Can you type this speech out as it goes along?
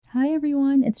Hi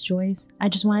everyone, it's Joyce. I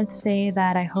just wanted to say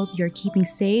that I hope you're keeping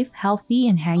safe, healthy,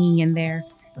 and hanging in there.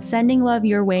 Sending love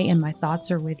your way, and my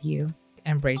thoughts are with you.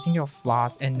 Embracing your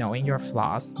flaws and knowing your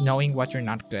flaws, knowing what you're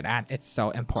not good at, it's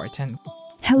so important.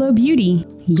 Hello, beauty.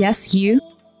 Yes, you.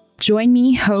 Join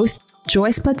me, host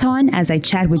Joyce Platon, as I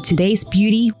chat with today's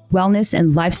beauty, wellness,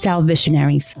 and lifestyle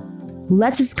visionaries.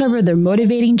 Let's discover their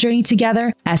motivating journey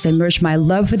together as I merge my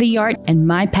love for the art and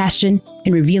my passion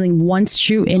in revealing one's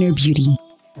true inner beauty.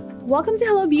 Welcome to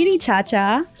Hello Beauty,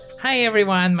 Cha-Cha. Hi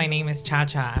everyone, my name is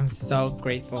Cha-Cha. I'm so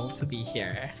grateful to be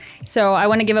here. So I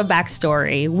want to give a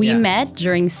backstory. We met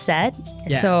during set.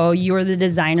 Yes. So you were the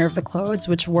designer of the clothes,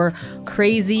 which were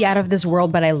crazy out of this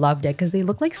world, but I loved it because they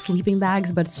look like sleeping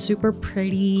bags, but it's super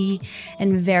pretty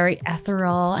and very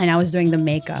ethereal. And I was doing the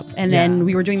makeup. And then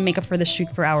we were doing makeup for the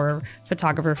shoot for our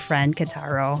photographer friend,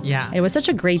 Kitaro. Yeah. It was such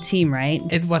a great team, right?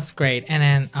 It was great. And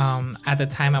then at the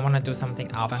time, I want to do something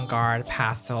avant-garde,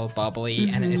 pastel, bubbly,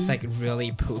 and it's like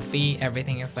really poofy.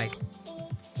 Everything is like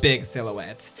big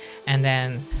silhouettes. And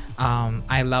then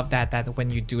I love that when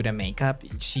you do the makeup,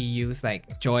 she used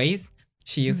like Joyce.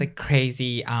 She used like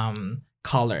crazy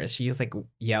colors. She used like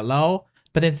yellow,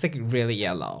 but it's like really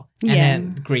yellow. And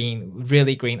then green,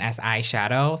 really green as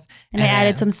eyeshadows. And I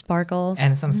added some sparkles.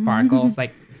 And some sparkles,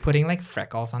 like putting like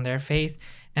freckles on their face.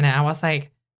 And I was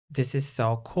like, this is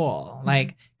so cool.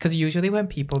 Like, because usually when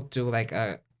people do like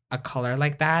a color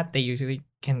like that, they usually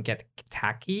can get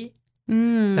tacky.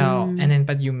 So, and then,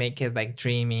 but you make it like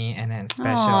dreamy and then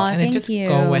special. Aw, and it just thank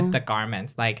go you. with the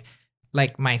garments. Like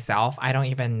myself, I don't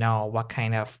even know what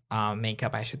kind of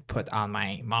makeup I should put on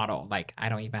my model. Like, I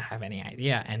don't even have any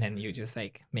idea. And then you just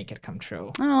like make it come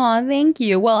true. Oh, thank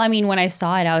you. Well, I mean, when I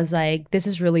saw it, I was like, this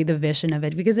is really the vision of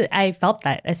it because I felt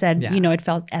that. I said, it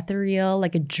felt ethereal,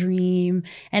 like a dream.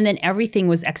 And then everything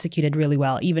was executed really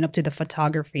well, even up to the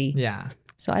photography. Yeah.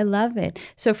 So I love it.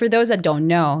 So for those that don't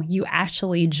know, you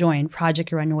actually joined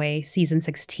Project Runway season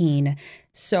 16.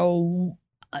 So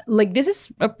like this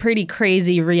is a pretty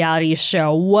crazy reality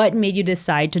show. What made you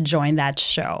decide to join that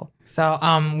show? So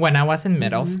when I was in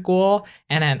middle school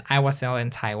and then I was still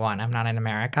in Taiwan, I'm not in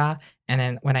America. And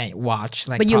then when I watched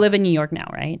like... But you live in New York now,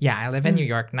 right? Yeah, I live in New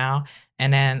York now.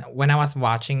 And then when I was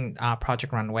watching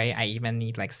Project Runway, I even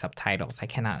need like subtitles. I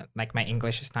cannot, like my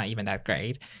English is not even that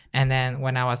great. And then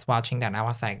when I was watching that, I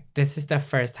was like, this is the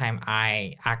first time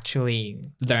I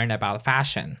actually learned about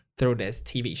fashion through this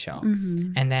TV show.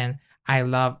 And then I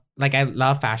love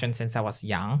fashion since I was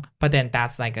young, but then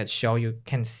that's like a show you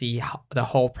can see the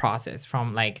whole process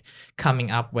from like coming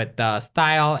up with the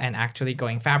style and actually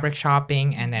going fabric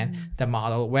shopping, and then the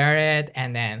model wear it,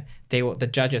 and then the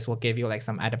judges will give you like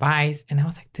some advice. And I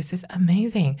was like, this is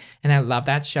amazing, and I love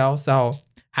that show. So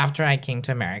after I came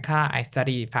to America, I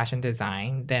studied fashion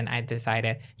design. Then I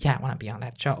decided, I want to be on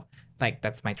that show. Like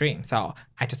that's my dream. So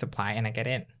I just apply and I get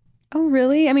in. Oh,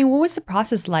 really? I mean, what was the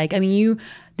process like? I mean,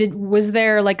 was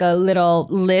there like a little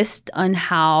list on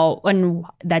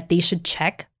that they should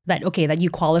check that you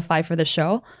qualify for the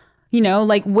show? You know,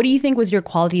 like what do you think was your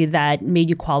quality that made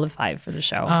you qualify for the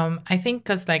show? I think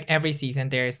because like every season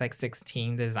there is like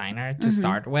 16 designers to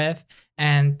start with,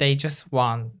 and they just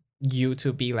want you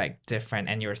to be like different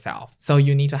and yourself. So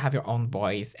you need to have your own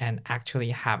voice and actually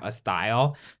have a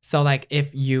style. So like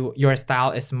if your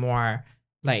style is more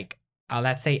like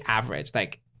let's say average,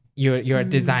 like your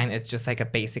design is just like a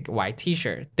basic white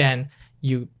t-shirt, then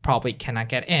you probably cannot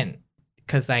get in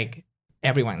because like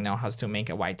everyone knows how to make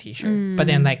a white t-shirt. But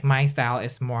then like my style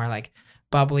is more like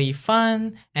bubbly,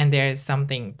 fun, and there's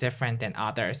something different than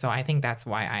others. So I think that's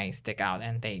why I stick out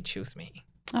and they choose me.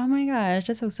 Oh my gosh,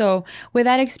 that's so with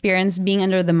that experience being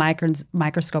under the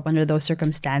microscope under those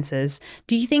circumstances,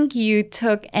 do you think you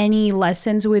took any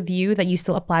lessons with you that you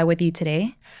still apply with you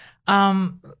today?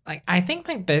 Like I think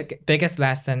my biggest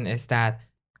lesson is that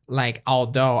like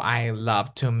although I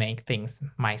love to make things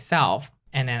myself,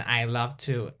 and then I love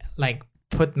to like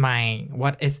put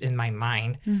what is in my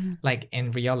mind like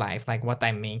in real life, like what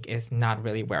I make is not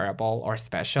really wearable or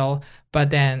special. But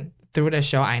then through the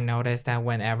show, I noticed that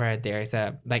whenever there's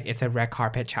it's a red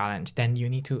carpet challenge, then you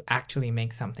need to actually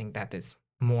make something that is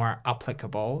more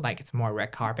applicable, like it's more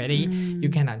red carpety. You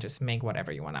cannot just make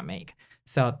whatever you want to make.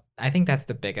 So I think that's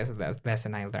the biggest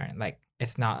lesson I learned. Like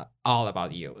it's not all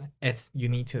about you. You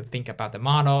need to think about the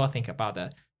model, think about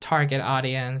the target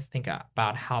audience, think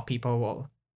about how people will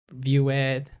view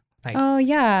it. Like, oh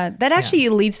yeah, that actually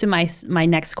leads to my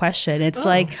next question. It's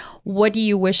like, what do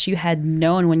you wish you had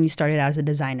known when you started out as a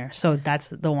designer? So that's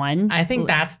the one. I think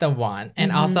that's the one.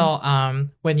 And also,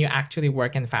 when you actually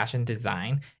work in fashion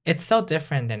design, it's so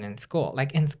different than in school.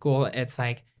 Like in school, it's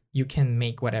like you can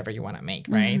make whatever you want to make,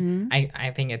 right? Mhm.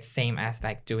 I think it's same as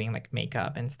like doing like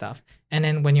makeup and stuff. And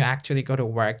then when you actually go to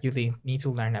work, you need to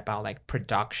learn about like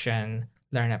production,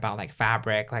 learn about like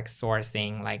fabric, like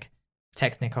sourcing, like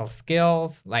technical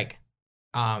skills, like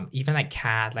even like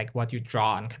CAD, like what you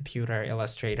draw on computer,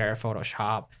 Illustrator,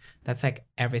 Photoshop. That's like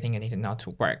everything you need to know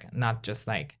to work, not just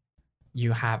like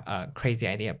you have a crazy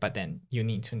idea, but then you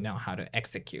need to know how to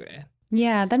execute it.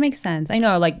 Yeah, that makes sense. I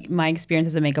know, like, my experience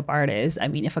as a makeup artist, I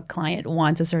mean, if a client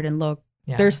wants a certain look,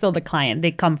 Yeah. they're still the client.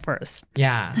 They come first.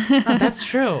 Yeah. Oh, that's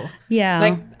true.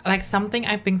 Yeah. Like something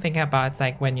I've been thinking about, it's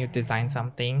like when you design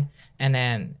something and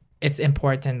then it's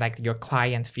important like your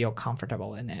client feel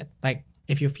comfortable in it. Like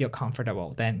if you feel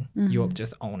comfortable, then you'll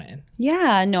just own it.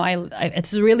 Yeah, no, I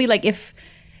it's really like if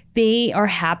they are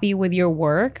happy with your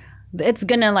work, it's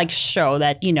gonna like show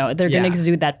that, you know, they're gonna Yeah.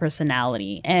 exude that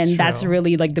personality. And It's that's true.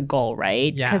 really like the goal,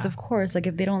 right? Yeah. Because of course, like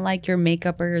if they don't like your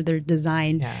makeup or their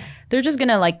design, Yeah. they're just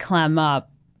gonna like clam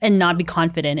up and not be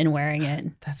confident in wearing it.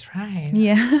 That's right.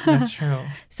 Yeah. That's true.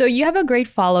 So you have a great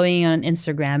following on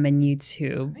Instagram and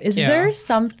YouTube. Is you. there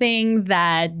something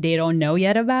that they don't know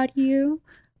yet about you?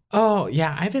 Oh,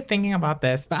 yeah. I've been thinking about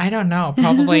this, but I don't know.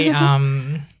 Probably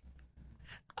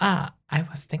I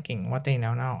was thinking what they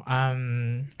don't know.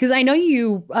 Because I know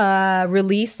you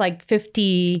released like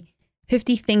 50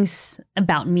 things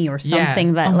about me or something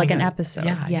yes. that Oh my like an God. episode.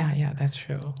 Yeah, that's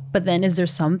true. But then is there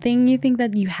something you think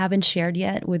that you haven't shared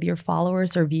yet with your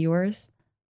followers or viewers?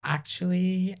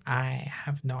 Actually, I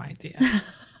have no idea.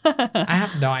 I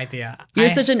have no idea. You're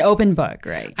such an open book,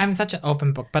 right? I'm such an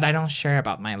open book, but I don't share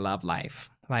about my love life.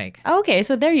 Like, Okay,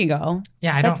 so there you go.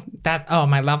 yeah, I don't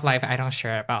my love life I don't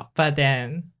share about. But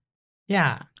then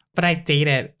yeah, but I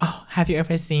dated. Oh, have you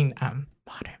ever seen Modern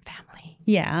Family?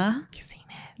 Yeah. You seen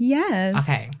it? Yes.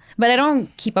 Okay. But I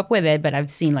don't keep up with it, but I've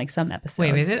seen like some episodes.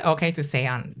 Wait, is it okay to say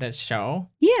on this show?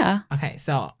 Yeah. Okay,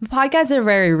 so The podcasts are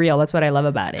very real. That's what I love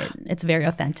about it. It's very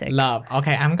authentic. love.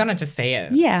 Okay, I'm gonna just say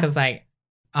it. Yeah. Because like,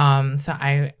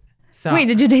 so Wait,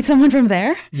 did you date someone from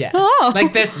there? yes, Oh.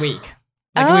 like this week,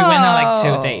 like we went on like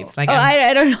 2 dates. Like,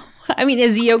 I don't know. I mean,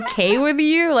 is he okay with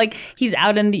you? Like he's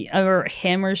out in the or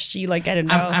him or she? Like I don't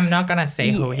know. I'm not gonna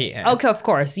say who he is. Okay, of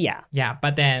course, yeah. Yeah,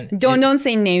 but then Don't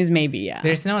say names, maybe, yeah.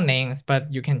 There's no names,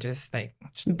 but you can just like.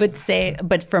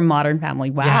 But for Modern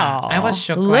Family, wow. Yeah, I was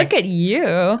shook, Look like- at you.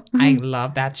 I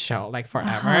love that show like forever,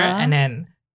 Uh-huh. and then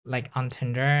like on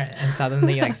Tinder, and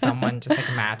suddenly like someone just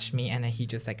like matched me, and then he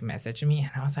just like messaged me,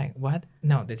 and I was like, what?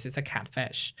 No, this is a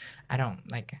catfish. I don't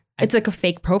like. It's like a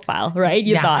fake profile, right?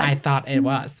 You yeah, thought. I thought it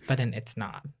was, but then it's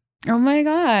not. Oh my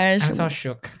gosh. I'm so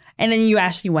shook. And then you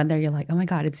actually went there, you're like, oh my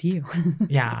God, it's you.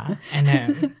 Yeah, and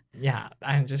then yeah,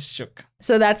 I'm just shook.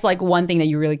 So that's like one thing that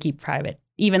you really keep private.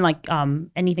 Even like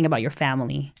anything about your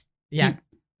family. Yeah.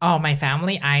 Oh, my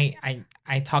family.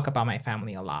 I talk about my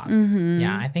family a lot. Mm-hmm.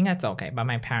 Yeah, I think that's okay. But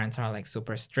my parents are like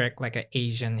super strict, like an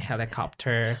Asian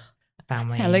helicopter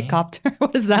family. Helicopter?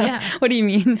 What is that? Yeah. What do you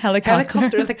mean?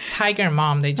 Helicopter is like tiger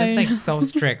mom. They just like so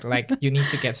strict. Like you need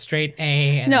to get straight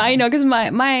A. And No, I know because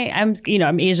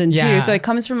I'm Asian Yeah. too, so it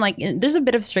comes from like there's a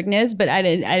bit of strictness, but I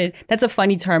didn't. That's a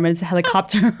funny term. And it's a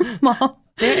helicopter mom.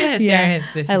 There is. Yeah. There is.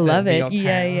 This I is love a real it.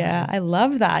 Yeah, term. yeah. I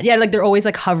love that. Yeah, like they're always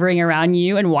like hovering around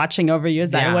you and watching over you.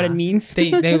 Is that what it Yeah. means?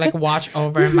 They like watch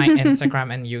over my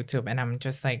Instagram and YouTube, and I'm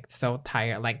just like so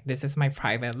tired. Like this is my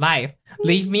private life.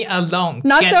 Leave me alone.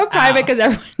 Not Get so private out. because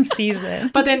everyone sees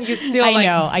it. But then you still I like,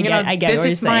 know, I you get this what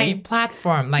is you're my saying.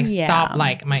 platform. Like Yeah. stop.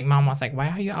 Like my mom was like, why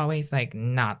are you always like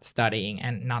not studying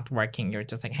and not working? You're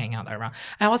just like hanging out around.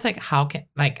 I was like, how can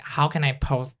I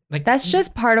post like That's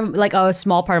just part of like a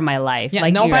small part of my life. yeah,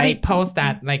 like, you're nobody right. posts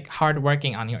that like hard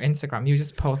working on your Instagram. You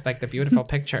just post like the beautiful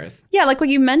pictures. Yeah, like what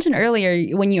you mentioned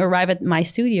earlier, when you arrive at my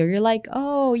studio, you're like,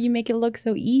 oh, you make it look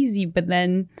so easy. But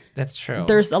then That's true.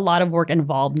 there's a lot of work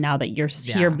involved now that you're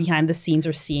here Yeah. behind the scenes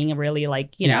or seeing really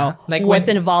like, you Yeah, know, like what's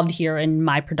when- involved here in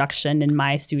my production, in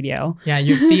my studio. Yeah,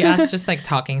 you see us just like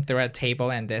talking through a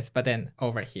table and this, but then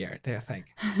over here there's like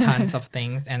tons of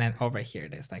things, and then over here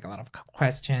there's like a lot of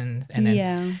questions, and then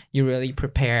Yeah. you really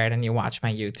prepared and you watch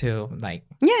my YouTube. Like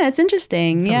Yeah, it's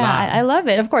interesting. It's a Yeah, lot. I love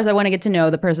it. Of course, I want to get to know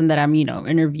the person that I'm,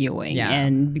 interviewing Yeah.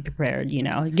 and be prepared,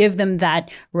 give them that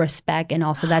respect and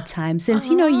also that time since,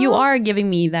 you are giving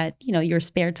me that, your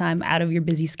spare time out of your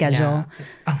busy schedule. yeah.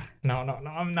 Oh, no,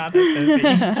 I'm not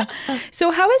that busy.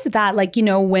 So how is that? Like,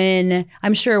 when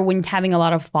I'm sure when having a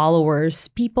lot of followers,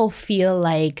 people feel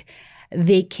like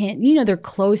they can, they're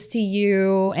close to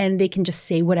you and they can just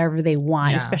say whatever they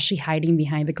want, Yeah. especially hiding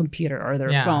behind the computer or their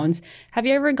Yeah. phones. Have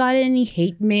you ever gotten any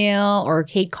hate mail or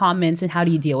hate comments, and how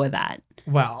do you deal with that?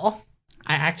 Well,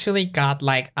 I actually got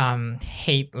like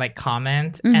hate like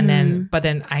comment, and then but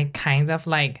then I kind of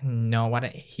like know what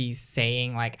he's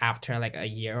saying like after like a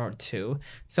year or two.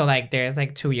 So like there's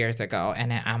like 2 years ago,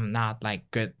 and then I'm not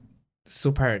like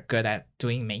super good at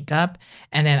doing makeup,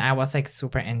 and then I was like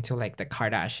super into like the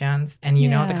Kardashians, and you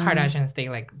know the Kardashians,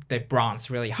 they bronze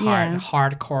really hard,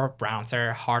 hardcore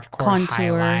bronzer, hardcore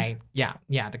Contour. highlight,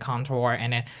 the contour,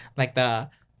 and then like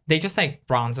they just like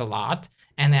bronze a lot.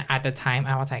 And then at the time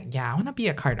I was like, I want to be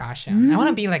a Kardashian. I want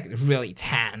to be like really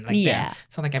tan like them.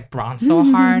 So like I bronze so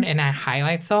hard and I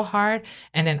highlight so hard,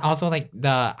 and then also like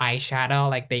the eyeshadow,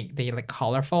 like they like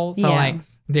colorful. So like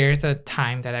there's a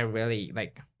time that I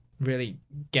really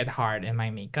get hard in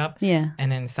my makeup. Yeah.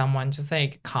 And then someone just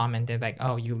like commented like,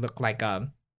 oh, you look like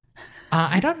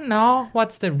I don't know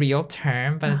what's the real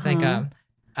term, but it's like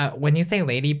when you say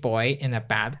lady boy in a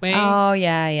bad way. Oh,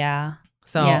 yeah.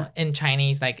 So in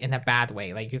Chinese, like in a bad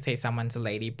way, like you say someone's a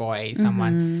lady boy,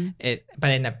 someone but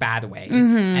in a bad way.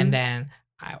 And then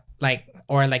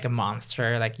or like a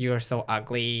monster, like you're so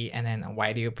ugly, and then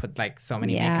why do you put like so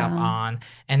many makeup on?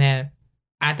 And then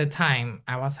at the time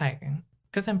I was like,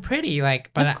 because I'm pretty,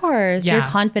 like, but of course you're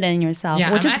confident in yourself,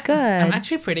 which is good. I'm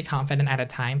actually pretty confident at a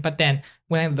time, but then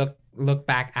when I look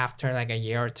back after like a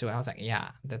year or two, I was like,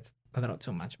 that's a little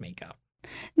too much makeup.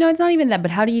 No, it's not even that,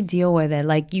 but how do you deal with it?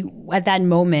 Like you at that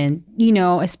moment, you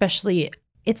know, especially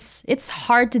it's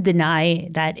hard to deny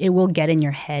that it will get in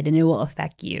your head and it will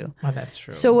affect you. Oh, that's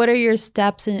true. So what are your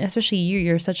steps? And especially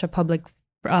you're such a public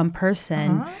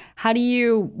person. How do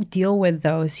you deal with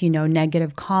those, you know,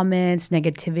 negative comments,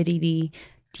 negativity?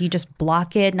 Do you just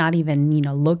block it, not even, you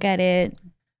know, look at it?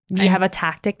 Do you have a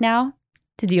tactic now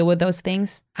to deal with those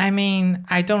things? I mean,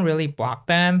 I don't really block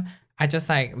them. I just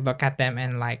like look at them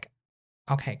and like,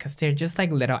 okay, because they're just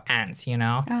like little ants, you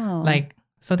know? Oh. Like,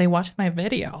 so they watched my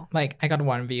video. Like, I got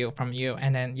one view from you,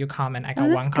 and then you comment, I got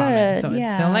one comment. So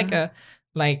it's still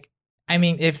like I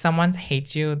mean, if someone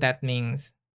hates you, that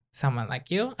means someone like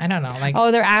you. I don't know. Like,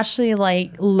 oh, they're actually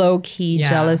like low key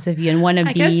jealous of you and want to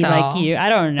be like you. I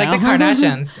don't know. Like the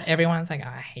Kardashians, everyone's like, oh,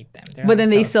 I hate them. But then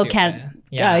they still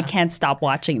can't stop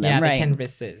watching them, right? They can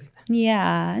resist.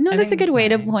 Yeah, no, that's a good way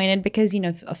to point it, because, you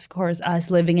know, of course, us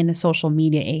living in a social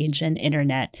media age and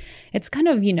internet, it's kind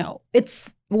of, you know,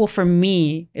 well, for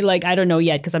me, like, I don't know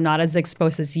yet because I'm not as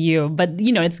exposed as you, but,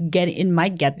 you know, it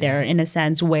might get there in a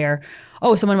sense where,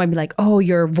 oh, someone might be like, oh,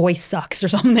 your voice sucks or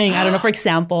something. I don't know, for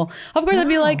example. Of course, I'd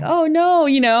be like, oh, no,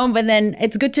 you know, but then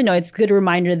it's good to know. It's a good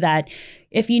reminder that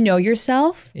if you know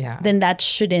yourself, then that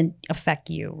shouldn't affect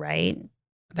you, right?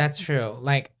 That's true.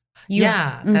 Like,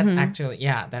 that's actually,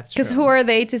 that's true. Because who are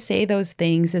they to say those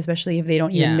things, especially if they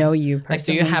don't even know you personally? Like,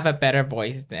 do you have a better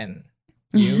voice than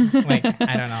you? Like,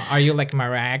 I don't know. Are you like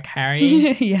Mariah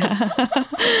Carey? Yeah.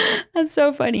 That's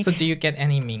so funny. So do you get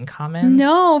any mean comments?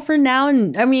 No, for now.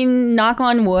 I mean, knock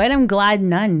on wood, I'm glad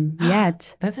none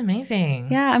yet. That's amazing.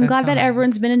 Yeah, I'm glad that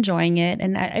everyone's been enjoying it.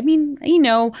 And I mean, you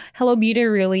know, Hello Beauty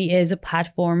really is a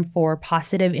platform for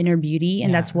positive inner beauty.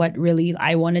 And that's what really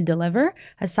I want to deliver,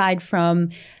 aside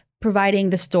from providing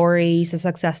the stories, the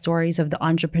success stories of the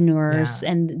entrepreneurs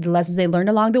and the lessons they learned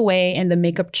along the way, and the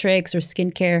makeup tricks or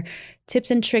skincare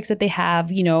tips and tricks that they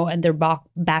have, you know, in their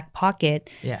back pocket.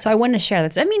 So I want to share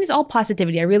that. I mean, it's all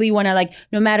positivity. I really want to, like,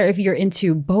 no matter if you're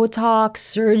into Botox,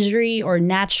 surgery, or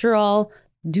natural,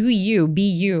 do you, be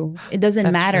you. It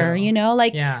doesn't matter, you know?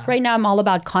 Like right now I'm all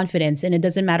about confidence, and it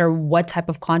doesn't matter what type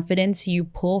of confidence you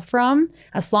pull from.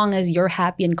 As long as you're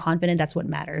happy and confident, that's what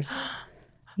matters.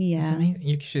 Yeah.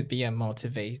 You should be a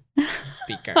motivate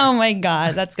speaker. Oh my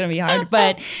God, that's going to be hard.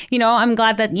 But, you know, I'm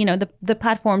glad that, you know, the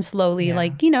platform slowly,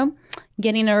 like, you know,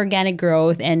 getting organic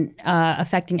growth and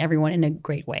affecting everyone in a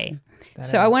great way.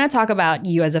 I want to talk about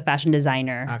you as a fashion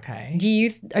designer. Okay.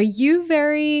 Are you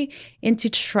very into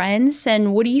trends,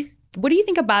 and what do you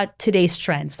think about today's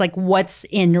trends? Like, what's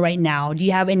in right now? Do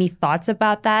you have any thoughts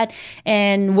about that?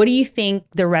 And what do you think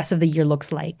the rest of the year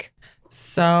looks like?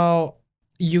 So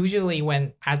usually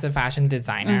when, as a fashion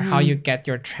designer, how you get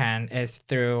your trend is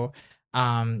through,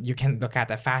 you can look at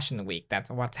the fashion week. That's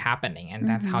what's happening. And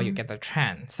that's how you get the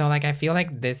trend. So like, I feel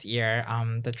like this year,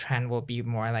 the trend will be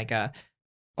more like a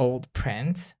old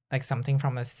print, like something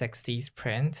from a 60s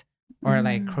print, or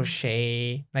like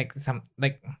crochet, like some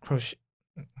like crochet.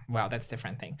 Well, that's a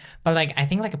different thing. But like, I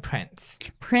think like a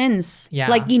prints. Yeah.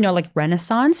 Like, you know, like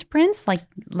Renaissance prints,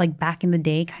 like back in the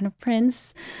day kind of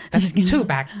prints. That's too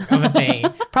back of a day.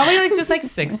 Probably like just like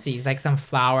 60s, like some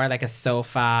flower, like a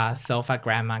sofa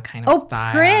grandma kind of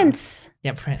style. Prints.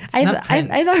 Yeah, Prince. I Not Prince.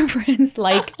 I thought Prince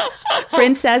like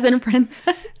princess and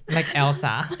princess. Like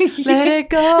Elsa. Let it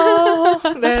go.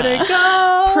 Let it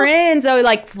go. Prince. Oh,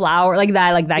 like flower, like that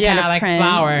Yeah, kind of like Prince.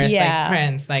 flowers, Yeah. like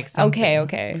Prince, like something.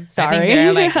 Okay. Sorry.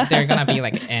 I think they're gonna be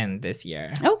like in this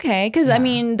year. Okay, because I Yeah.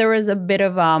 mean, there was a bit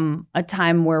of a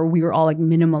time where we were all like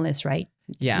minimalist, right?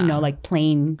 Yeah. You know, like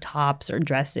plain tops or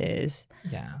dresses.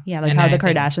 Yeah. Yeah, like And how I the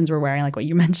think- Kardashians were wearing, like what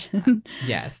you mentioned.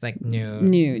 Yes, like nude.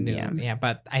 Nude, yeah. Yeah,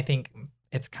 but I think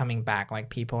it's coming back. Like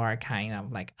people are kind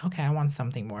of like, okay, I want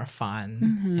something more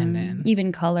fun. And then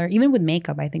even color, even with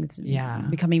makeup, I think it's Yeah.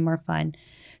 becoming more fun.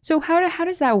 So how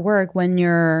does that work when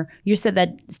you said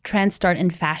that trends start in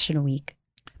Fashion Week?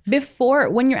 Before,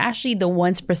 when you're actually the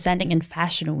ones presenting in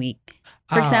Fashion Week,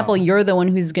 for example, you're the one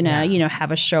who's gonna, Yeah.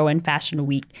 have a show in Fashion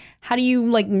Week. How do you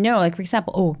like know, like for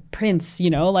example, oh, Prince,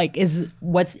 like is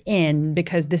what's in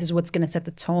because this is what's gonna set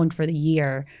the tone for the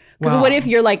year. Because Well- what if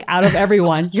you're like out of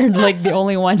everyone, you're like the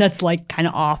only one that's like kind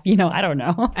of off, I don't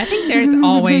know. I think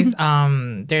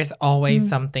there's always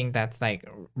something that's like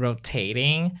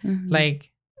rotating. Like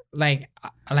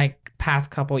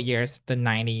past couple years, the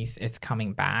 90s is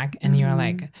coming back, and you're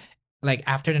like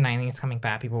after the 90s coming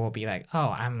back, people will be like,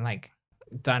 oh, I'm like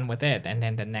done with it, and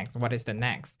then the next, what is the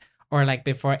next? Or like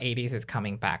before 80s is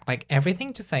coming back, like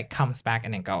everything just like comes back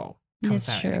and then comes That's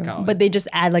out true. and it go. But they just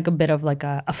add like a bit of like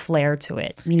a flair to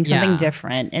it, meaning something Yeah.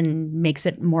 different and makes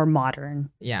it more modern.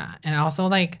 Yeah, and also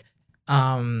like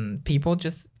people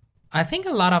just, I think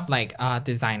a lot of like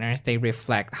designers, they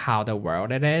reflect how the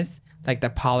world it is, like the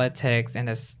politics and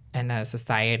the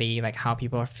society, like how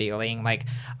people are feeling. Like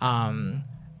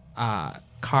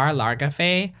Karl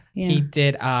Lagerfeld, he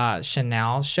did a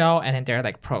Chanel show, and then they're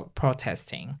like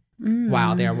protesting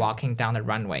while they're walking down the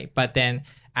runway. But then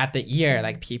at the year,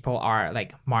 like people are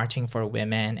like marching for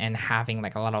women and having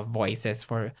like a lot of voices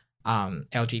for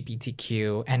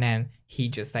LGBTQ, and then he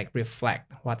just like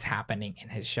reflect what's happening in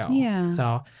his show. Yeah.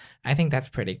 So I think that's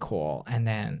pretty cool. And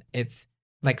then it's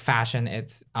like fashion,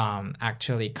 it's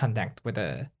actually connect with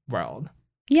the world.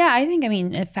 Yeah, I think,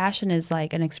 fashion is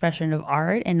like an expression of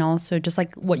art, and also just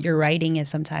like what you're writing is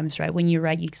sometimes, right? When you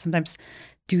write, you sometimes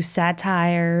do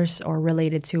satires or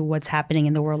related to what's happening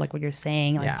in the world, like what you're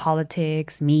saying, like Yeah.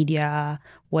 politics, media,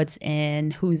 what's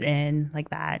in, who's in, like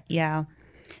that. Yeah.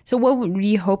 So what would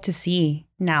you hope to see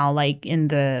now, like in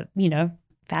the,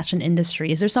 fashion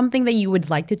industry? Is there something that you would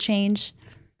like to change?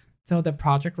 So the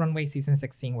Project Runway season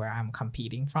 16, where I'm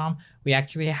competing from, we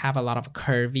actually have a lot of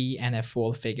curvy and a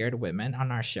full-figured women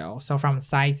on our show. So from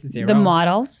size 0, The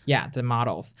models? yeah, the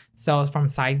models. So from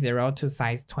size 0 to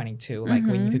size 22, like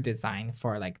we need to design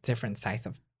for like different size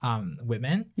of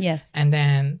women. Yes. And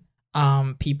then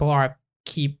people are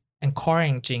keep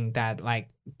encouraging that like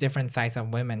different size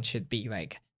of women should be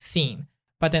like seen.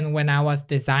 But then when I was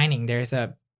designing, there's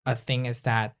a thing is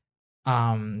that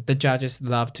the judges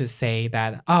love to say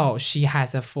that, oh, she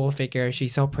has a full figure,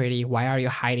 she's so pretty, why are you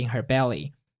hiding her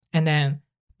belly?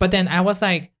 But then I was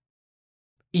like,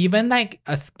 even like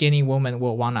a skinny woman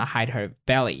will want to hide her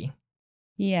belly.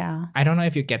 Yeah. I don't know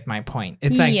if you get my point.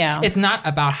 It's like, Yeah. it's not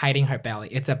about hiding her belly,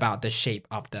 it's about the shape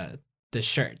of the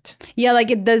shirt. Yeah,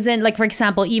 like it doesn't, like for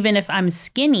example, even if I'm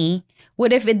skinny,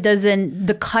 what if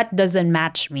the cut doesn't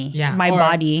match me, Yeah, my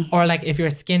body? Or like if you're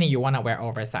skinny, you want to wear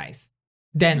oversized.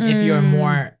 Then if you're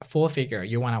more full figure,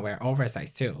 you want to wear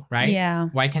oversized too, right? Yeah.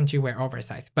 Why can't you wear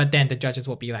oversized? But then the judges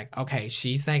will be like, okay,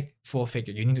 she's like full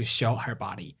figure. You need to show her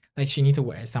body. Like she need to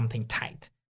wear something tight.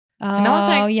 And I was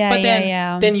like, yeah, but then,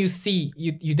 yeah. then you see,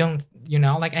 you don't,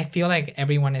 like I feel like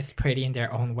everyone is pretty in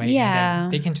their own way. Yeah. And then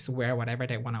they can just wear whatever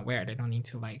they want to wear. They don't need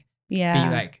to like yeah.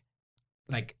 be like,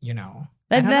 I don't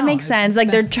that know. makes It's sense. Like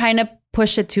the- they're trying to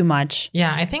push it too much.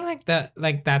 Yeah, I think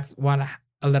like that's what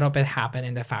a little bit happened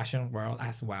in the fashion world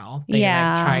as well. They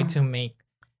Yeah. like try to make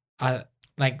a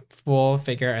like full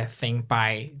figure a thing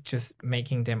by just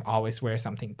making them always wear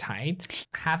something tight.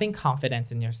 Having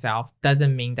confidence in yourself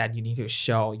doesn't mean that you need to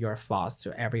show your flaws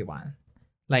to everyone.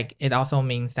 Like it also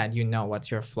means that you know what's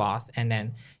your flaws, and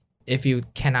then if you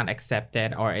cannot accept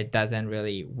it or it doesn't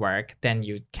really work, then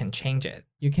you can change it.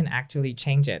 You can actually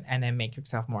change it and then make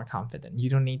yourself more confident.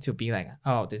 You don't need to be like,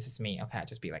 oh, this is me. Okay, I'll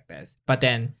just be like this. But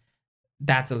then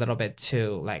that's a little bit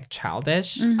too like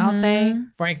childish, I'll say.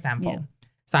 For example, Yeah.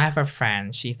 so I have a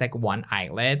friend, she's like one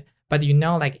eyelid, but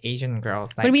like Asian girls,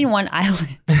 like What do you mean one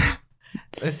eyelid?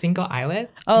 a single eyelid?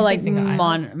 Oh, Do you like say single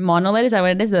eyelid? monolid? Is that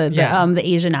what it is? Yeah. The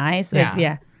Asian eyes? Like,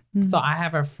 Yeah. yeah. So I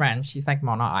have a friend, she's like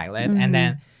mono eyelid, and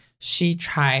then she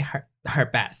tried her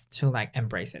best to like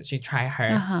embrace it. She tried her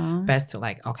Uh-huh. best to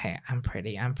like, okay, I'm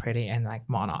pretty, and like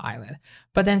mono eyelid.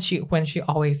 But then when she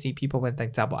always see people with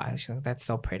like double eyelids, she's like, that's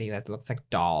so pretty, that looks like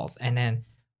dolls. And then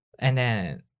and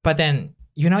then, but then,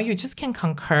 you know, you just can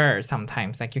concur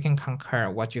sometimes. Like you can concur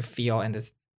what you feel and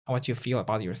this, what you feel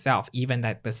about yourself, even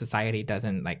that the society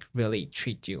doesn't like really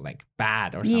treat you like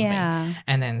bad or something. Yeah.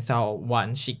 And then so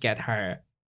once she get her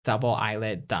double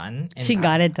eyelid done, She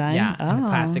got it done? Yeah, in the Oh.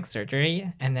 plastic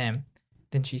surgery, and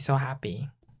then she's so happy.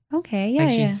 Okay, yeah,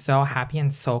 Like yeah. she's so happy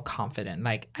and so confident.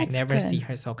 Like That's I never good. see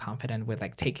her so confident with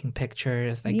like taking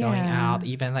pictures, like going Yeah. out,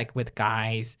 even like with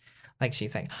guys. Like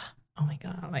she's like, oh my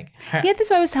god, like her. Yeah, that's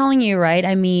what I was telling you, right?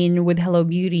 I mean, with Hello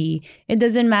Beauty, it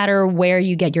doesn't matter where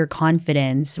you get your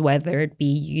confidence, whether it be,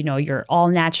 you know, your all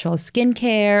natural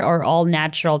skincare or all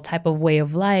natural type of way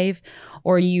of life,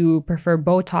 or you prefer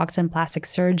Botox and plastic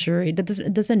surgery.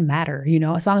 It doesn't matter, you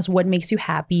know, as long as what makes you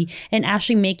happy and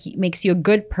actually makes you a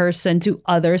good person to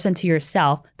others and to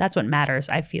yourself. That's what matters,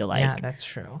 I feel like. Yeah, that's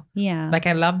true. Yeah. Like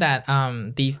I love that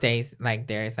these days like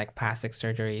there's like plastic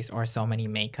surgeries or so many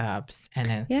makeups and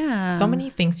then yeah. so many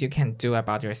things you can do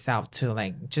about yourself to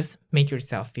like just make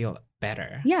yourself feel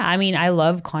better. Yeah, I mean, I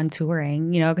love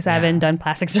contouring, you know, because I haven't Yeah. done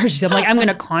plastic surgery. So I'm like, I'm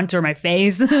gonna contour my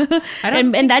face, and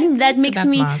think that you that need to makes that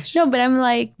me much. no, but I'm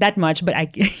like that much.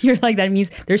 But you're like that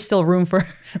means there's still room for.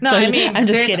 No, so I mean I'm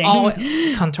just there's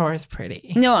kidding. contour is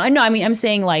pretty. No, I know. I mean, I'm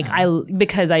saying like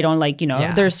because I don't like, you know,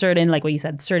 Yeah. there's certain, like what you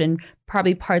said, certain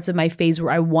probably parts of my face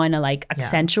where I want to like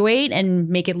accentuate and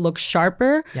make it look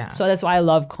sharper. Yeah. So that's why I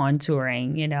love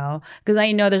contouring, you know, because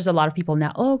I know there's a lot of people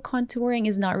now, oh, contouring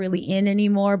is not really in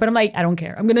anymore. But I'm like, I don't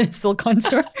care. I'm going to still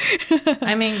contour.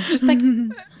 I mean, just like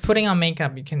putting on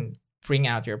makeup, you can bring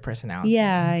out your personality.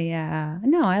 Yeah, yeah.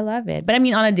 No, I love it. But I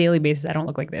mean, on a daily basis, I don't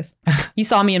look like this. You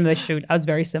saw me in the shoot. I was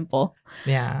very simple.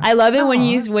 Yeah. I love it when Oh,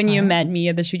 you that's you fun. met me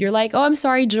at the shoot. You're like, oh, I'm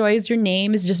sorry, Joyce. Your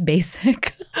name is just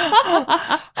basic.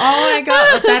 Oh my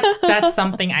god, that's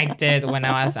something I did when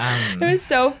I was It was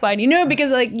so funny. No,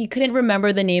 because like you couldn't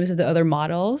remember the names of the other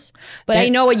models, but I They-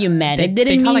 know what you meant. they, It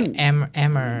didn't they call mean like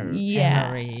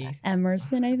Emery.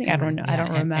 Emerson. I think I don't know. I Yeah, don't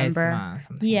and remember. Esma,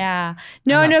 something. Yeah, I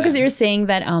no, love because them. you're saying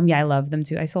that. Yeah, I love them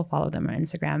too. I still follow them on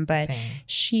Instagram, but Same.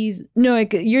 she's no.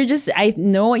 Like, you're just. I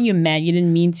know what you meant. You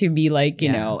didn't mean to be like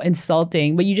Yeah. know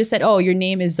insulting, but you just said, "Oh, your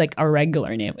name is like a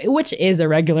regular name," which is a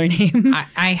regular name.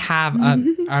 I have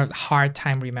a hard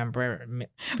time remembering.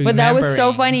 But that was so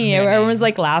remembering funny. their Everyone was name.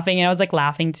 like laughing, and I was like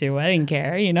laughing too. I didn't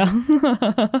care, you know.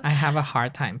 I have a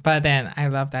hard time, but then I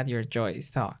love that you're Joyce,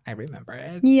 so I remember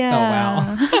it Yeah. so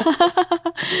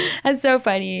well. That's so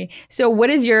funny. So, what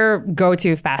is your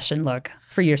go-to fashion look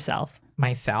for yourself?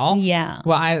 Myself, Yeah.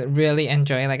 well, I really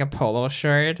enjoy like a polo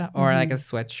shirt or Mm-hmm. like a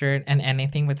sweatshirt and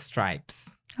anything with stripes.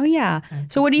 Oh, yeah.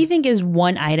 So, what do you think is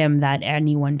one item that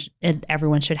everyone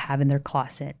should have in their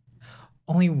closet?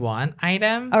 Only one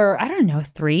item? Or I don't know,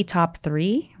 top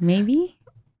three, maybe.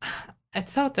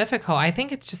 It's so difficult. I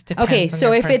think it just depends. Okay, on so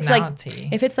your if it's like personality.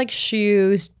 if it's like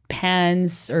shoes,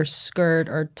 pants, or skirt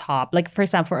or top, like for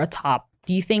example, for a top,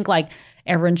 do you think like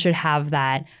everyone should have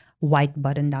that white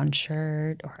button-down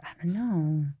shirt, or I don't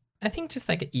know? I think just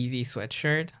like an easy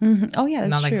sweatshirt. Mhm. Oh yeah,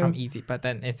 that's Not like true. from Easy, but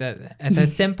then it's a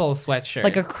simple sweatshirt.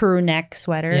 Like a crew neck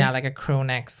sweater. yeah, like a crew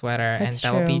neck sweater, That's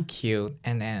and that would be true. cute.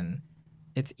 And then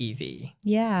it's easy.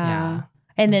 Yeah. Yeah.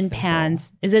 And then Simple.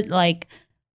 pants. Is it like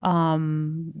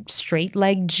straight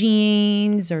leg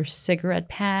jeans or cigarette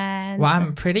pants? Well,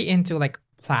 I'm pretty into like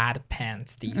plaid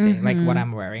pants these days, like what Mhm.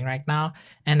 I'm wearing right now.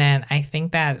 And then I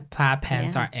think that plaid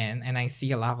pants Yeah. are in, and I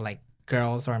see a lot of like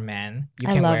girls or men. You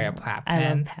I can love- wear a plaid I love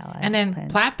pant. plaid And then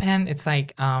pants. plaid pant, it's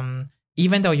like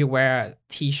even though you wear a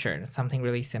t-shirt, something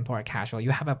really simple or casual,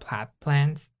 you have a plaid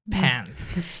pants.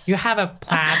 You have a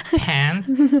plaid pants,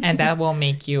 and that will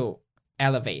make you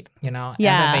elevate.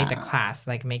 Yeah. Elevate the class,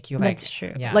 like make you like That's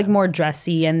true. yeah. Like more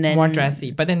dressy and then more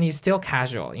dressy, but then you still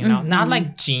casual. Not Mhm.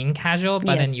 like jean casual,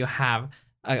 but then you Yes. have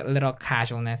a little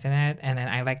casualness in it. And then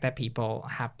I like that people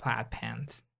have plaid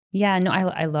pants. Yeah, no,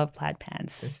 I love plaid It's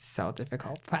pants. so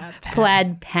difficult. Plaid pants.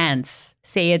 Plaid pants.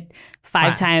 Say it 5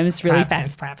 Plaid- times really plaid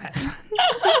fast. Pants, plaid pants.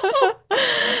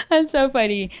 That's so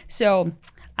funny. So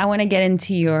I want to get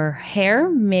into your hair,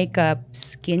 makeup,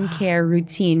 skincare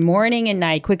routine, morning and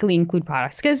night. Quickly include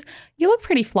products because you look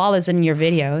pretty flawless in your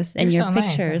videos and You're your so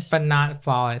nice, pictures. but not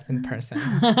flawless in person.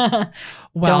 Don't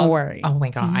Well, worry. Oh my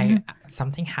god,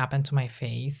 something happened to my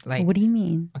face. Like, What do you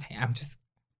mean? okay,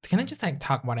 can I just like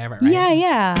talk whatever? Right?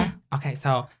 Yeah. Okay,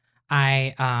 so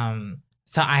I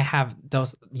have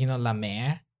those, La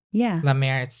Mer. Yeah. La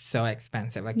Mer is so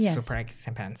expensive, like Yes. super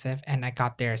expensive. And I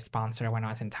got their sponsor when I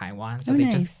was in Taiwan. So Oh, they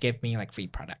nice. just give me like free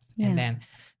products. Yeah. And then,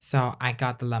 so I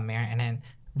got the La Mer. And then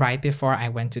right before I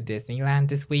went to Disneyland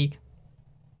this week,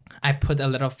 I put a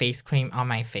little face cream on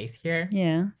my face here.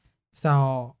 Yeah.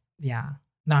 So yeah.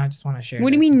 No, I just want to share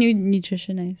What do you this. mean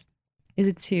nutritionized? Is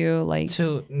it too like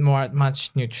Too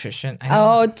much nutrition. I don't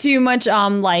oh know. too much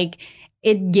like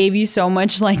it gave you so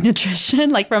much like nutrition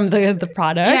like from the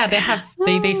product? Yeah,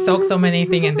 they soak so many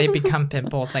things and they become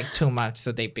pimples like too much,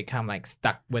 so they become like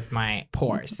stuck with my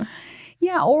pores.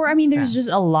 Yeah, or I mean, there's Yeah. just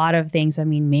a lot of things. I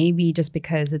mean, maybe just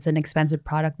because it's an expensive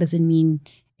product doesn't mean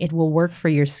it will work for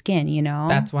your skin, you know?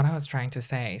 That's what I was trying to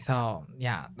say. So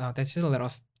yeah, no, that's just a little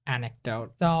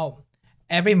anecdote. So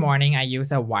every morning I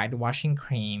use a white washing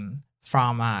cream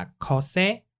from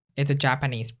Kose. It's a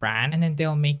Japanese brand, and then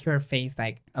they'll make your face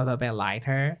like a little bit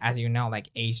lighter. As you know, like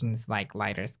Asians like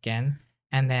lighter skin,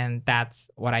 and then that's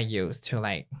what I use to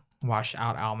like wash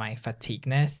out all my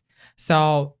fatigueness.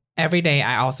 So every day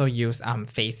I also use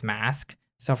face mask.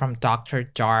 So from Dr.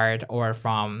 Jart or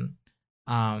from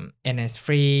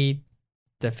Innisfree,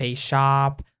 The Face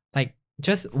Shop, like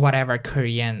just whatever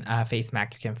Korean face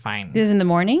mask you can find. Because in the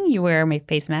morning you wear my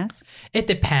face mask. It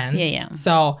depends. Yeah, yeah.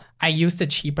 So I use the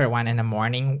cheaper one in the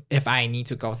morning if I need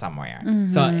to go somewhere.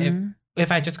 So Mhm.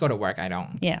 if I just go to work, I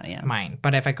don't Yeah. mind.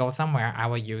 But if I go somewhere, I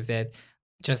will use it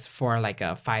just for like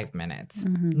 5 minutes.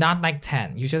 Mhm. Not like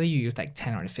 10. Usually you use like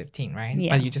 10 or 15, right?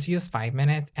 Yeah. But you just use 5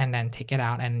 minutes and then take it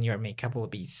out and your makeup will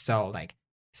be so like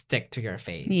stick to your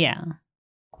face. Yeah.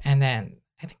 And then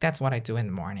I think that's what I do in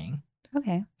the morning.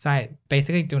 Okay. So I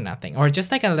basically do nothing or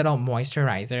just like a little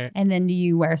moisturizer. And then do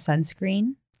you wear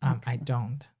sunscreen? I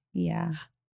don't. Yeah.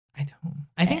 I don't.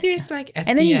 I think there's like SPF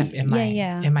And then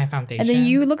in my foundation. And then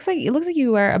it looks like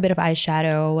you wear a bit of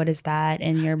eyeshadow. What is that?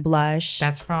 And your blush.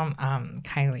 That's from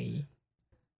Kylie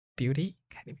Beauty.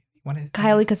 What is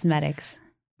Kylie it? Cosmetics.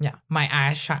 Yeah, my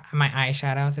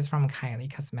eyeshadows is from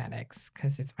Kylie Cosmetics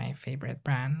because it's my favorite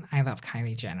brand. I love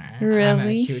Kylie Jenner. I'm a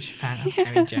Really? huge fan of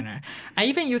Kylie Jenner. I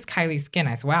even use Kylie Skin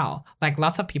as well. Like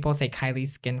lots of people say Kylie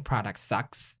Skin product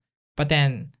sucks, but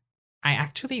then I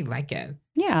actually like it.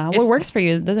 Yeah. It's- What works for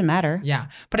you? It doesn't matter. Yeah,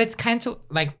 but it's kind of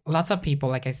like lots of people,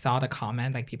 like I saw the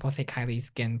comment, like people say Kylie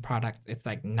Skin product, it's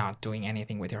like not doing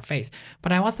anything with your face.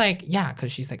 But I was like, yeah,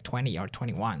 because she's like 20 or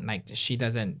 21. Like she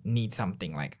doesn't need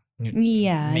something like,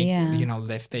 Yeah.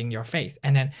 lifting your face.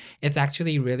 And then it's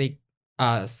actually really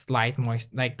slight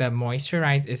like the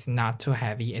moisturize is not too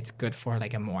heavy. It's good for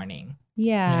like a morning,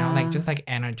 Yeah. like just like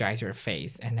energize your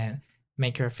face and then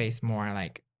make your face more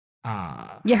like,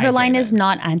 yeah, her line is hydrated.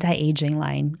 not anti-aging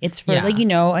line. It's for Yeah. like,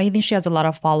 I think she has a lot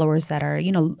of followers that are,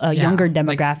 a younger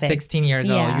Like demographic. 16 years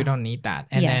Yeah. old, you don't need that.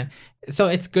 And Yeah. then, so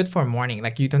it's good for morning.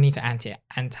 Like you don't need to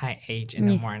anti-age in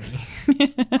the Yeah. morning.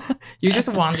 You just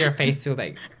want your face to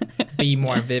like be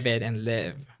more vivid and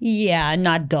live. Yeah,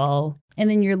 not dull. And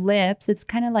then your lips, it's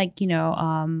kind of like,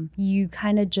 you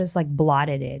kind of just like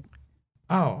blotted it.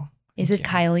 Oh, Is it thank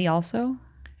you. Kylie also?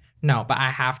 No, but I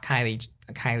have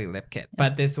Kylie lip kit.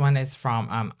 But this one is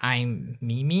from I'm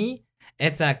Mimi.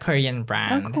 It's a Korean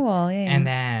brand. Oh, cool. Yeah. And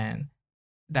then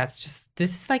this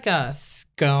is like a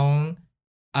scone,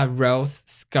 a rose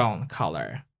scone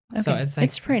color. So Okay. it's like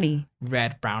it's pretty.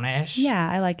 red brownish. Yeah,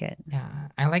 I like it. Yeah,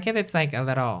 I like it. It's like a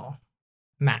little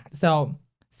matte. So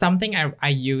something I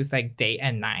use like day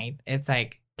and night. It's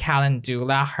like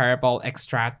Calendula Herbal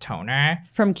Extract Toner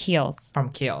From Kiehl's. from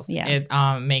Kiehl's. Yeah.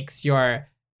 It makes your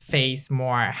face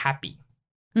more happy.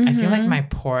 I feel like Mhm. my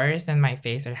pores and my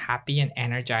face are happy and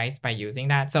energized by using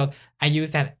that. So I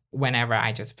use that whenever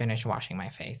I just finish washing my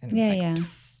face. And Yeah, it's like, yeah.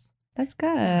 psst. That's good.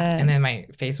 And then my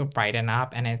face will brighten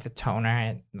up and it's a toner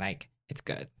and like it's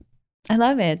good. I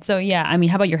love it. So yeah, I mean,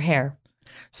 how about your hair?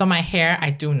 So my hair, I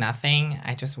do nothing.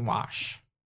 I just wash.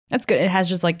 That's good. It has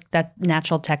just like that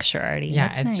natural texture already. Yeah,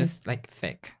 That's it's nice. just like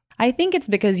thick. I think it's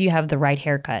because you have the right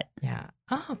haircut. Yeah.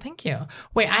 Oh, thank you.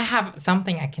 Wait, I have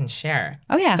something I can share.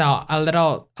 Oh yeah. So a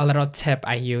little tip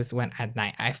I use when at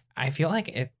night. I feel like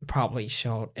it probably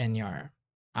showed in your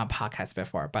podcast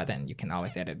before, but then you can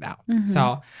always edit it out. Mhm.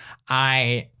 So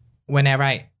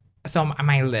so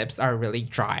my lips are really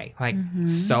dry, like Mhm.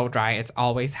 so dry. It's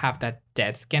always have that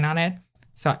dead skin on it.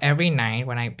 So every night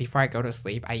before I go to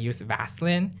sleep, I use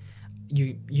Vaseline.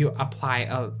 You apply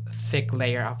a thick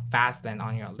layer of Vaseline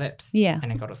on your lips. Yeah. And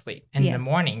then go to sleep. And Yeah. in the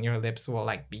morning, your lips will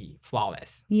like be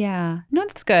flawless. Yeah. No,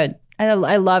 that's good. I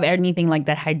love anything like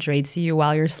that hydrates you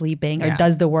while you're sleeping or Yeah.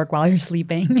 does the work while you're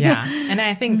sleeping. Yeah. And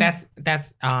I think that's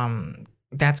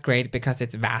great because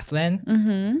it's Vaseline.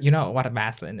 Mm-hmm. You know what a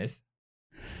Vaseline is?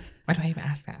 Why do I even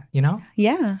ask that? You know?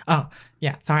 Yeah. Oh,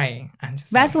 yeah. Sorry. I'm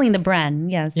just like- Vaseline, the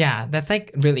brand. Yes. yeah, that's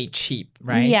like really cheap,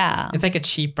 right? Yeah. It's like a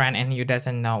cheap brand and you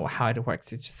doesn't know how it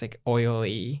works. It's just like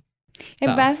oily And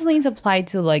stuff. Vaseline's applied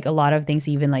to like a lot of things,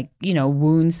 even like,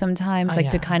 wounds sometimes, Oh, like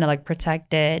to yeah. kind of like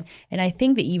protect it. And I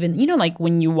think that even, like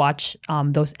when you watch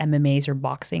those MMAs or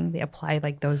boxing, they apply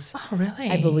like those, Oh, really?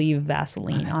 I believe,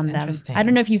 Vaseline that's on them. interesting. I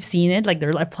don't know if you've seen it. Like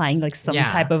they're applying like some Yeah.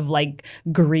 type of like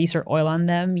grease or oil on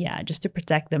them. Yeah, just to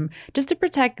protect them, just to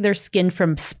protect their skin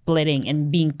from splitting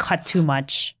and being cut too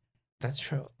much. That's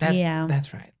true. Yeah.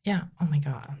 That's right. Yeah. Oh my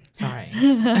God. Sorry.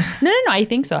 No. I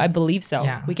think so. I believe so.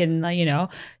 Yeah. We can,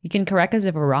 you can correct us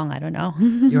if we're wrong. I don't know.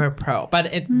 You're a pro, but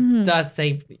it Mhm. does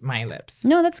save my lips.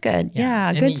 No, that's good. Yeah,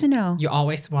 And good to know. You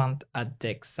always want a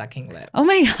dick sucking lip. Oh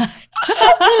my God.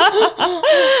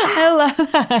 I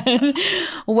love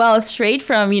that. Well, straight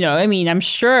from, I'm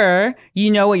sure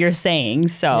you know what you're saying.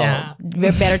 So Yeah.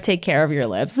 you better take care of your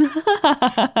lips.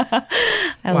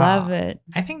 I love it.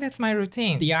 I think that's my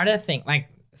routine. The other thing, like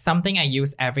something I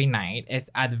use every night is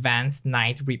Advanced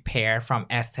Night Repair from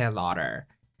Estee Lauder.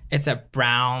 It's a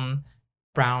brown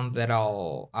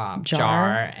little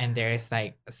jar, and there's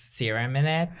like serum in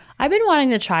it. I've been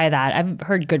wanting to try that. I've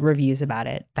heard good reviews about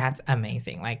it. That's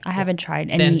amazing. Like I haven't tried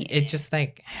any. Then it just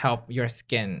like help your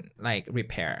skin like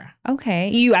repair. Okay.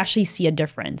 You actually see a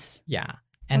difference. Yeah.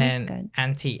 And that's then good.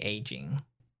 anti-aging.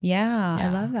 Yeah, I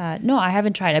Yeah. love that. No, I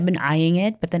haven't tried. I've been eyeing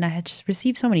it, but then I had just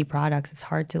received so many products. It's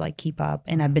hard to like keep up,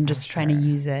 and I've been just trying to sure.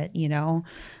 use it,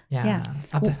 Yeah.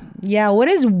 Yeah, what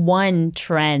is one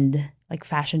trend, like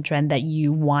fashion trend, that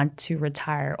you want to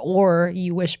retire or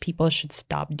you wish people should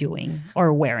stop doing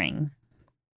or wearing?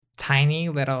 Tiny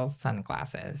little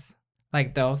sunglasses.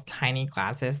 Like those tiny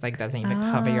glasses, like doesn't even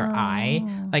cover your eye.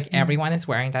 Oh, Like yeah. everyone is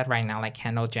wearing that right now, like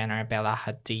Kendall Jenner, Bella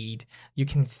Hadid. You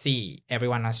can see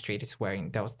everyone on the street is wearing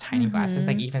those tiny glasses,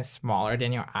 like Mhm. even smaller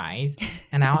than your eyes.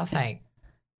 And I was like,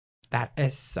 that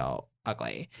is so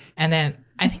ugly. And then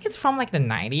I think it's from like the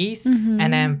 90s. Mhm.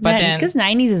 And then, but then, because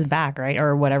 90s is back, right?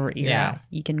 Or whatever era. Yeah.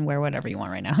 You can wear whatever you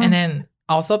want right now. and then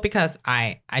also because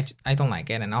I don't like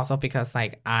it. And also because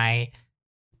like I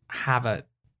have a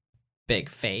big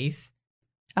face.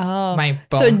 oh, My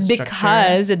so bone structure.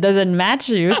 because it doesn't match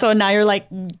you, so now you're like,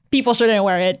 people shouldn't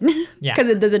wear it Yeah. because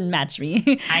it doesn't match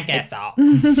me. I guess so.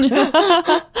 You're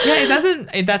Yeah,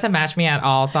 it doesn't match me at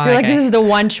all. So like, I- this is the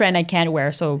one trend I can't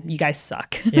wear, so you guys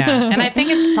suck. yeah, and I think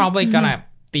it's probably gonna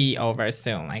be over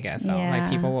soon. I guess so. Yeah. Like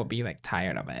people will be like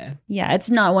tired of it. Yeah, it's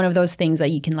not one of those things that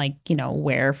you can like,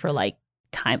 wear for like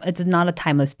time. It's not a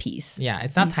timeless piece. Yeah,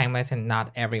 it's not timeless, and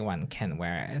not everyone can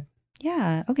wear it.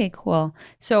 Yeah. Okay, cool.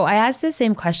 So I asked the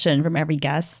same question from every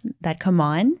guest that come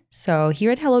on. So here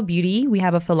at Hello Beauty, we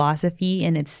have a philosophy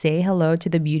and it's say hello to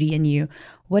the beauty in you.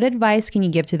 What advice can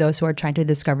you give to those who are trying to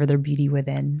discover their beauty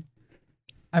within?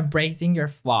 Embracing your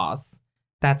flaws.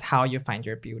 That's how you find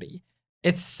your beauty.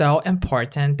 It's so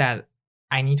important that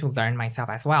I need to learn myself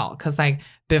as well. Cause like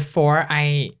before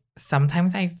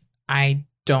sometimes I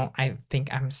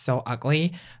think I'm so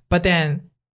ugly, but then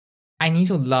I need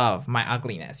to love my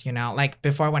ugliness, Like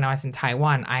before when I was in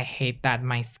Taiwan, I hate that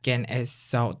my skin is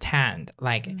so tanned.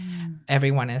 Like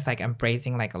everyone is like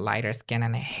embracing like a lighter skin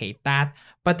and I hate that.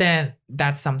 But then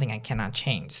that's something I cannot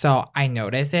change. So I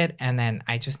notice it and then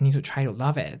I just need to try to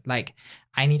love it. Like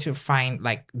I need to find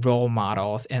like role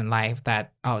models in life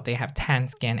that, they have tan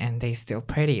skin and they still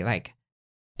pretty. Like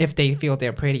if they feel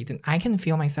they're pretty, then I can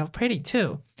feel myself pretty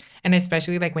too. And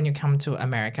especially like when you come to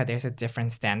America, there's a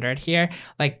different standard here.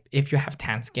 Like if you have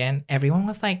tan skin, everyone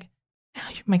was like,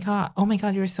 oh my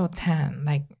God, you're so tan.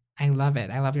 Like I love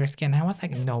it. I love your skin. I was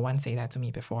like, no one say that to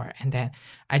me before. And then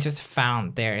I just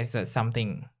found there is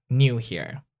something new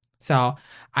here. So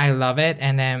I love it.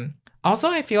 And then also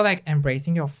I feel like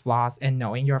embracing your flaws and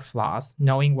knowing your flaws,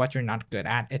 knowing what you're not good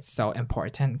at, it's so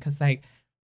important. Because like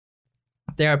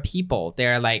there are people,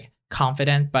 they're like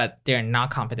confident, but they're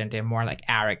not confident. They're more like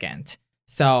arrogant.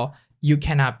 So you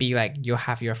cannot be like, you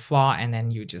have your flaw and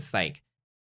then you just like,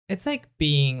 it's like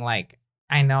being like,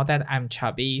 I know that I'm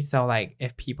chubby. So like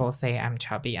if people say I'm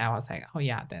chubby, I was like, oh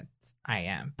yeah, I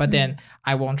am. But then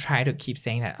I won't try to keep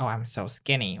saying that, oh, I'm so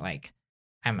skinny. Like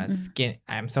I'm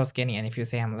so skinny. And if you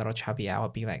say I'm a little chubby, I will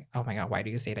be like, oh my God, why do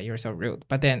you say that? You're so rude.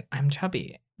 But then I'm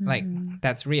chubby. Like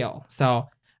that's real. So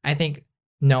I think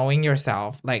knowing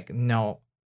yourself, like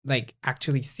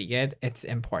actually see it, it's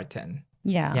important.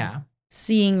 Yeah.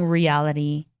 Seeing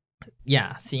reality.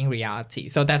 Yeah, seeing reality.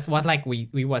 So that's what like we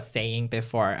was saying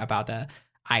before about the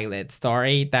eyelid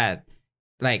story, that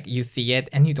like you see it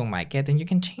and you don't like it, then you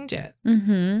can change it.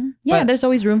 Yeah, But- there's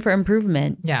always room for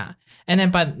improvement. Yeah. And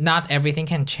then but not everything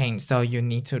can change. So you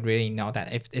need to really know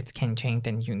that if it can change,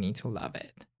 then you need to love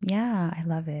it. Yeah, I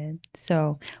love it.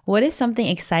 So what is something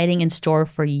exciting in store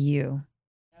for you?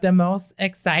 the most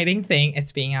exciting thing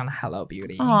is being on Hello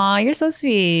Beauty. Aw, you're so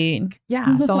sweet.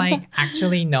 Yeah. So like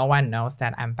actually no one knows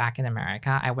that I'm back in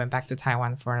America. I went back to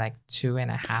Taiwan for like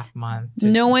 2.5 months.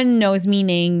 No one knows,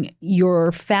 meaning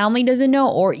your family doesn't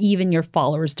know or even your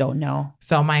followers don't know.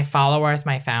 So my followers,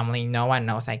 my family, no one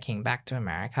knows I came back to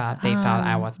America. They thought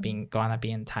I was gonna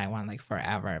be in Taiwan like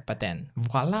forever. But then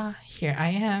voila, here I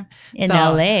am. In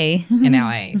LA. In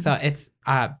LA. So it's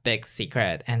a big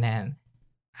secret. And then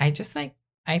I just like,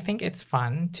 I think it's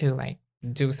fun to like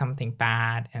do something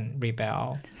bad and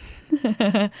rebel.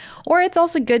 Or it's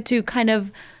also good to kind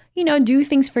of, you know, do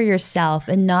things for yourself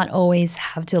and not always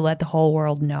have to let the whole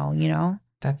world know, you know?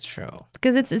 That's true.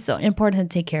 Because it's so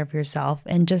important to take care of yourself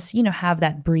and just, you know, have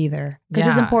that breather. Because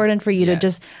it's Yeah. important for you to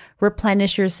just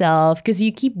replenish yourself, because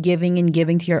you keep giving and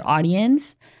giving to your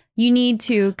audience. You need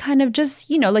to kind of just,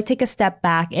 you know, like take a step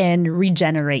back and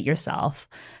regenerate yourself.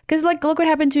 Because like, look what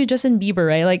happened to Justin Bieber,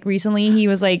 right? Like recently he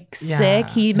was like sick.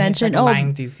 He and mentioned, it's like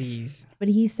Lyme disease. but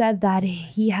he said that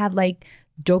he had like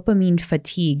dopamine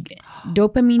fatigue.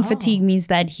 Dopamine fatigue means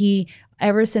that he,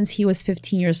 ever since he was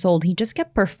 15 years old, he just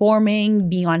kept performing,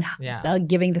 being on,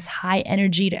 giving this high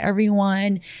energy to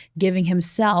everyone, giving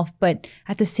himself. But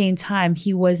at the same time,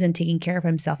 he wasn't taking care of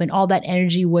himself, and all that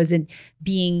energy wasn't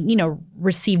being, you know,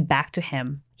 received back to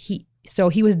him. So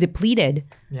he was depleted.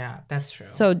 Yeah, that's true.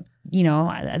 So, you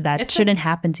know, that It's shouldn't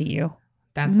happen to you.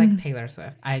 That's like Taylor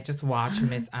Swift. I just watched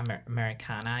Miss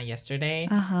Americana yesterday.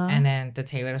 And then the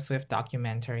Taylor Swift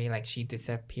documentary, like she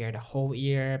disappeared a whole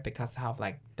year because of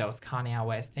like those Kanye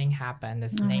West thing happened, the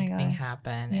snake thing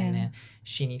happened, and then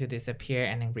she need to disappear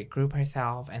and then regroup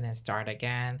herself and then start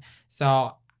again.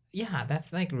 So yeah,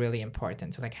 that's like really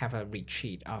important to like have a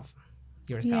retreat of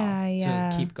yourself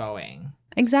to keep going.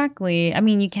 Exactly. I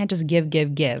mean, you can't just give,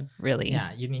 really.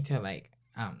 Yeah, you need to like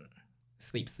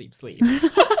sleep.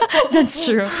 That's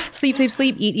true. Sleep,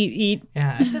 eat.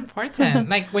 Yeah, it's important.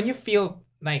 Like when you feel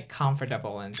like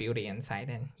comfortable and beauty inside,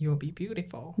 and you'll be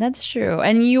beautiful. That's true.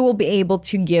 And you will be able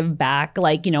to give back.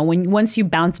 Like, you know, once you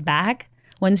bounce back,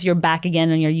 once you're back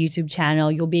again on your YouTube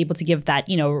channel, you'll be able to give that,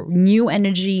 you know, new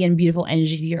energy and beautiful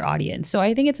energy to your audience. So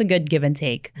I think it's a good give and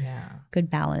take. Yeah. Good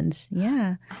balance.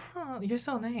 Yeah. Oh, you're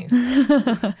so nice.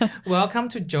 Welcome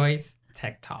to Joy's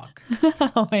Tech Talk.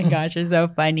 Oh my gosh, you're so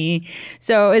funny.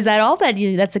 So is that all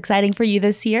that's exciting for you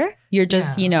this year? You're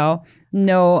just, you know,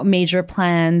 no major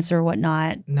plans or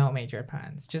whatnot? No major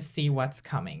plans. Just see what's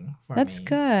coming for That's me.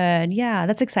 good. Yeah,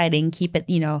 that's exciting. Keep it,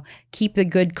 you know, keep the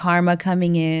good karma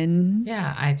coming in.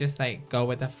 Yeah, I just like go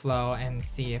with the flow and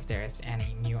see if there's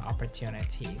any new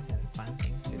opportunities and fun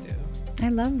things to do. I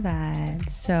love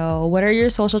that. So what are your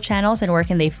social channels and where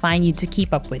can they find you to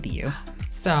keep up with you?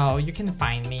 So you can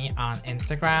find me on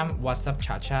Instagram, What's Up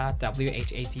Chacha,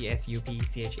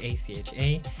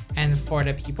 WHATSUPCHACHA. And for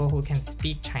the people who can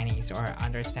speak Chinese or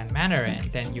understand Mandarin,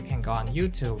 then you can go on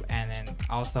YouTube and then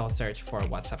also search for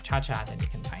What's Up Chacha, then you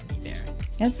can find me there.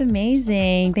 That's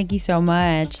amazing. Thank you so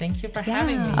much. Thank you for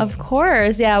having me. Of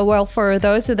course. Yeah. Well, for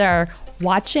those that are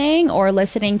watching or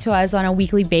listening to us on a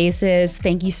weekly basis,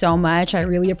 thank you so much. I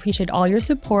really appreciate all your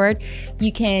support.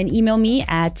 You can email me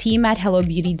at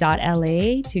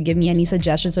team@hellobeauty.la to give me any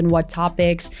suggestions on what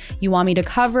topics you want me to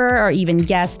cover or even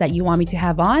guests that you want me to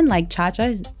have on, like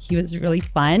Chacha. He was really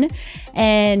fun.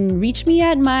 And reach me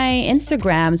at my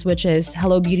Instagrams, which is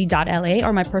hellobeauty.la,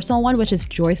 or my personal one, which is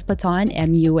Joyce Platon,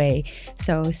 MUA.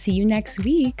 So see you next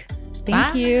week.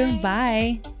 Thank you.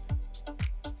 Bye.